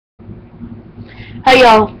Hey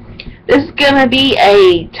y'all, this is gonna be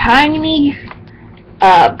a tiny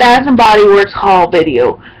Bath and Body Works haul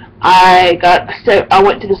video. I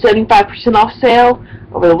went to the 75% off sale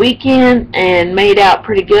over the weekend and made out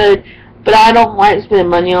pretty good, but I don't like spending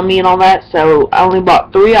money on me and all that, so I only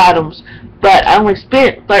bought 3 items, but I only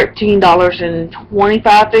spent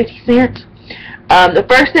 $13.25. The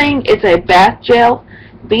first thing is a bath gel.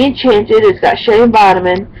 Be Enchanted. It's got shea and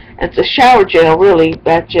vitamin, and it's a shower gel, really,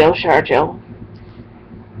 bath gel, shower gel.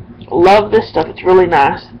 Love this stuff. It's really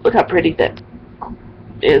nice. Look how pretty that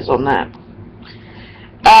is on that.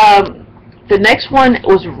 The next one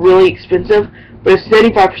was really expensive, but it's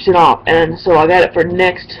 75% off, and so I got it for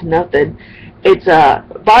next to nothing. It's a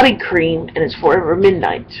body cream, and it's Forever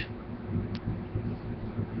Midnight.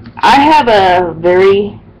 I have a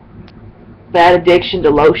very bad addiction to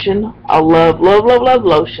lotion. I love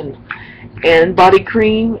lotion, and body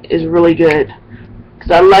cream is really good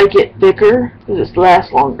because I like it thicker because it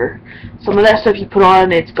lasts longer. Some of that stuff you put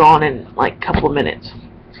on, it's gone in like a couple of minutes.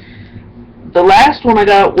 The last one I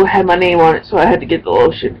got had my name on it, so I had to get the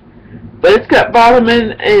lotion. But it's got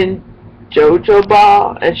vitamin and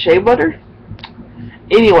jojoba and shea butter.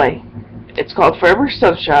 Anyway, it's called Forever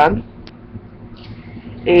Sunshine.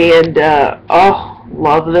 And, oh,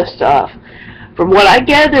 love this stuff. From what I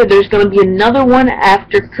gather, there's going to be another one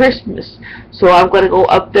after Christmas. So I'm going to go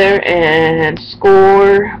up there and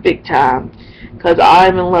score big time. Because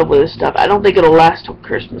I'm in love with this stuff. I don't think it'll last till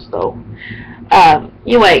Christmas, though.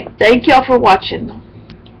 Anyway, thank y'all for watching.